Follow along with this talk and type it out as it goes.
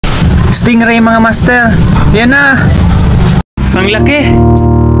Stingray mga master. Yan na. Ang laki.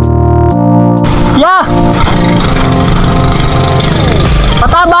 Yeah!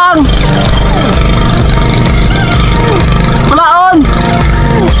 Patabang! Pulaon!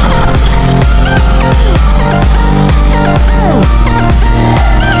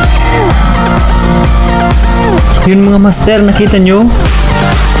 Yun mga master, nakita nyo?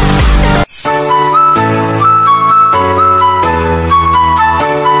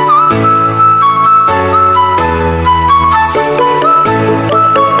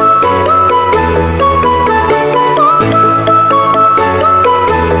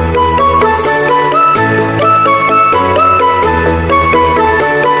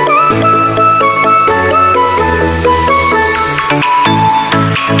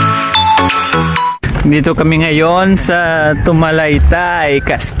 Dito kami ngayon sa Tomalaytay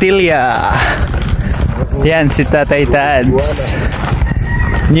Castilla. Yan si Tatay Tads.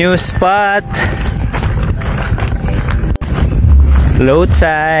 New spot. Low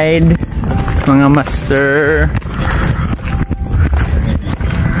tide. Mga master.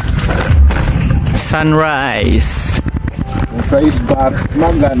 Sunrise. Sa isbat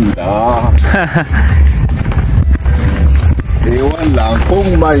maganda. Iwan lang kung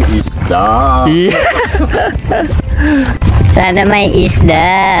may isda. Yeah. Sana may isda.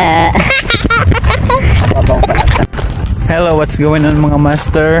 Hello, what's going on mga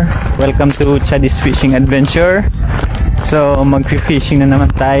master? Welcome to Chaddy's Fishing Adventure. So, mag-fishing na naman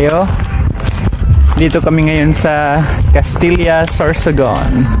tayo. Dito kami ngayon sa Castilla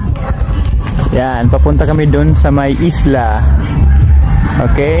Sorsogon. Yan, papunta kami dun sa may isla.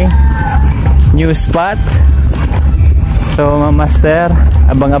 Okay? New spot. So mga master,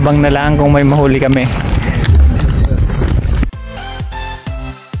 abang-abang na lang kung may mahuli kami.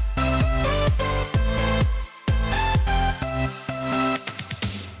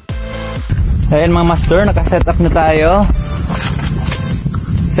 Ayan mga master, naka-setup na tayo.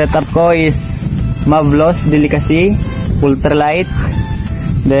 Setup ko is Mavllos delicacy, ultralight.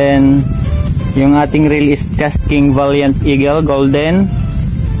 Then yung ating reel is kastking valiant eagle golden.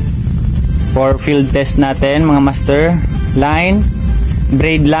 For field test natin mga master. Line,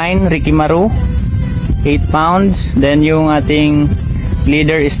 braid line, Ricky Maru, 8 pounds. Then yung ating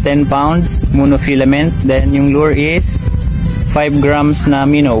leader is 10 pounds, monofilament. Then yung lure is 5 grams na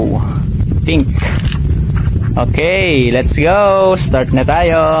minnow, pink. Okay, let's go. Start na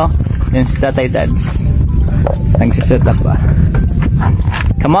tayo. Yan si Tatay Tads. Nagsiset up pa.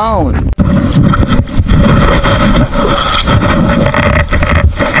 Come on.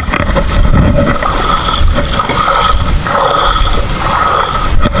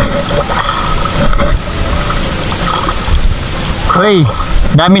 Uy,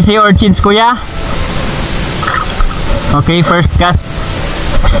 dami si urchins kuya. Okay, first cast.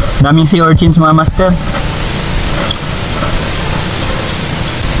 Daming si urchins mga master.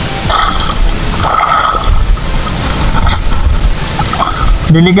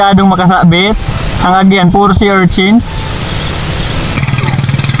 Delikadong makasabit. Ang agyan, puro si urchins.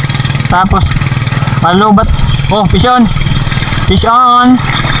 Tapos, malubat. Oh, fish on. Fish on.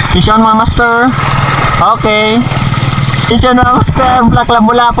 Fish on mga master. Okay. Fish on mga master. Black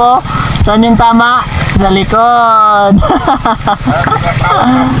labu-lapo. Saan yung tama? Sa likod.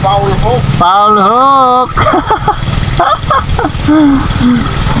 Foul hook. Foul hook.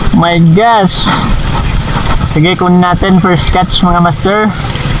 My gosh. Sige, kunin natin first catch mga master.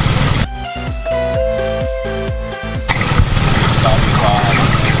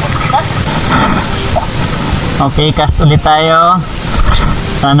 Okay, cast ulit tayo.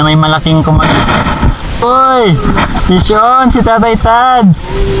 Sana may malaking kumag... Uy! Fish on si Tatay Tads!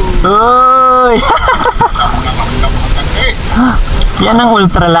 Uy! Yan ang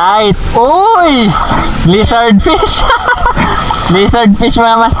ultralight. Uy! Lizard fish! Lizard fish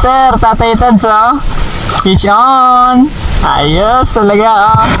mga master. Tatay Tads oh. Fish on! Ayos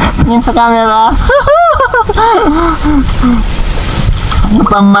talaga oh. Yun sa camera. Ano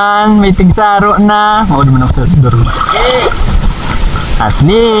pa man, may tigsaro na. Oh, di mo na ako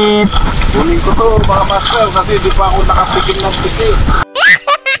athlete. Kunin ko to mga master kasi di pa ako nakapikin ng pikil.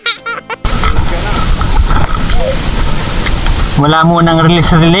 Wala munang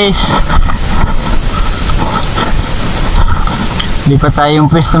release. Di pa tayong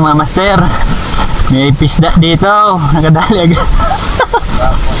pwesto mga master. May pisda dito. Nakadali agad.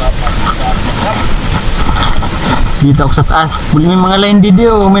 Dito ako sa taas. May mga line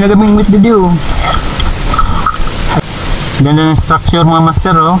dito. May nagamingwit dito. Ganda ng structure mga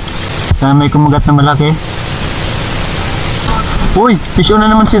master oh. Sana may kumagat na malaki. Uy! Fish on na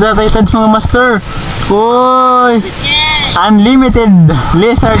naman si Tatay Tads mga master. Uy! Unlimited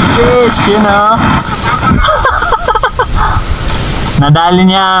lizard fish, you know. Nadali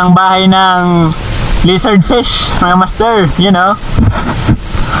niya ang bahay ng lizard fish, mga master, you know.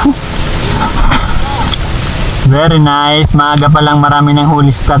 Very nice. Maaga pa lang marami ng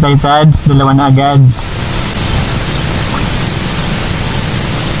huli sa Tatay Tads. Dalawa na agad.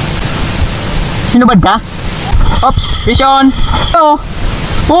 Sinubad ka? Oops! Fish on! Oh!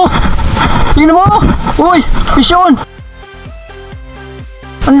 Oh! Tingnan mo! Uy! Fish on!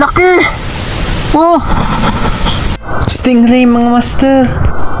 Ang laki! Oh! Stingray mga master.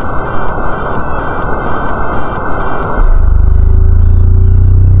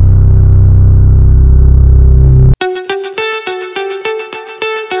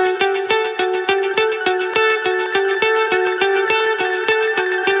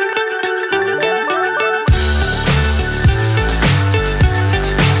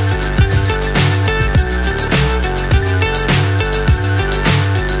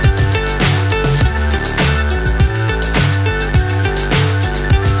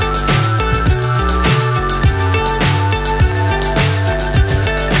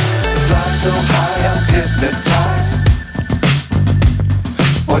 So high I'm hypnotized.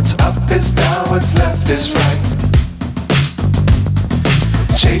 What's up is down, what's left is right.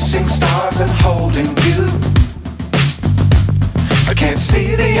 Chasing stars and holding you. I can't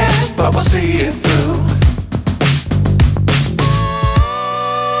see the end, but we'll see it through.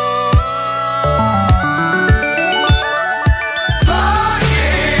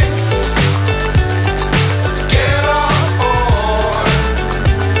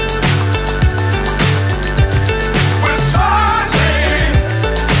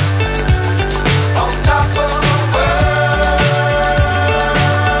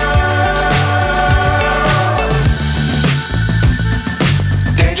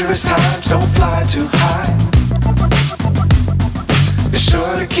 Times don't fly too high. Be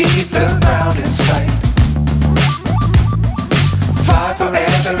sure to keep the ground in sight. Fly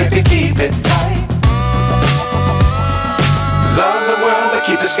forever if you keep it tight. Love the world but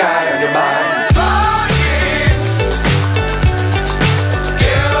keep the sky on your mind.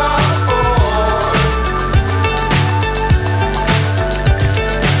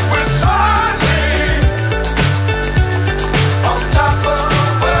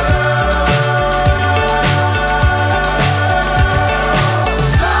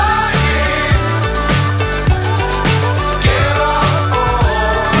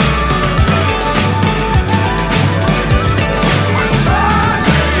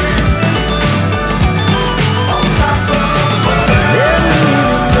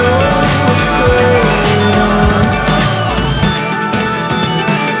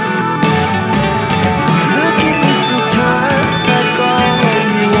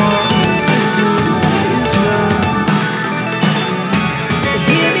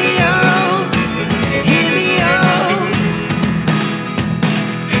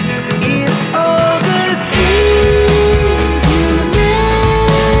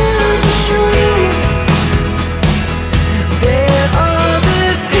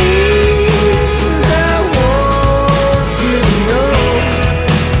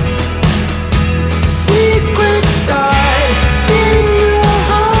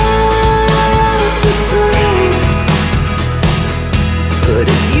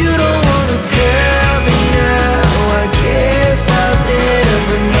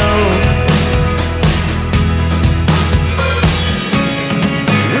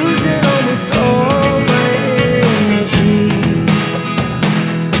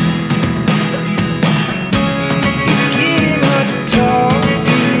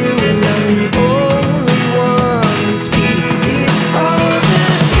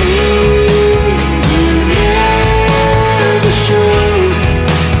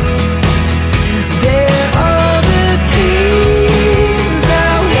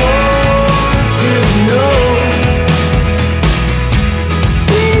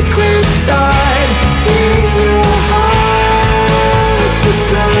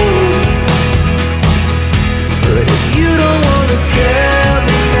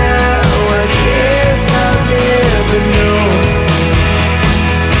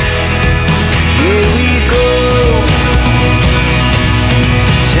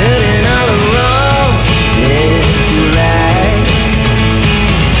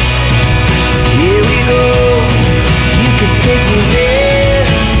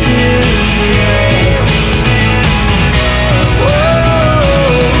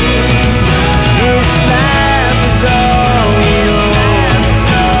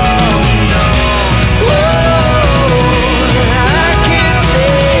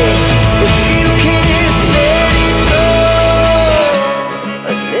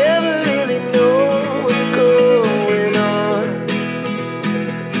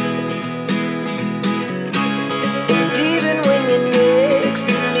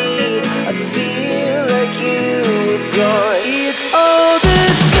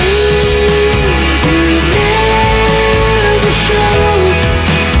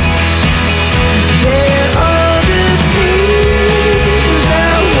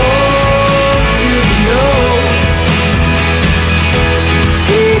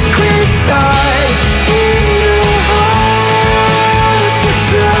 sky.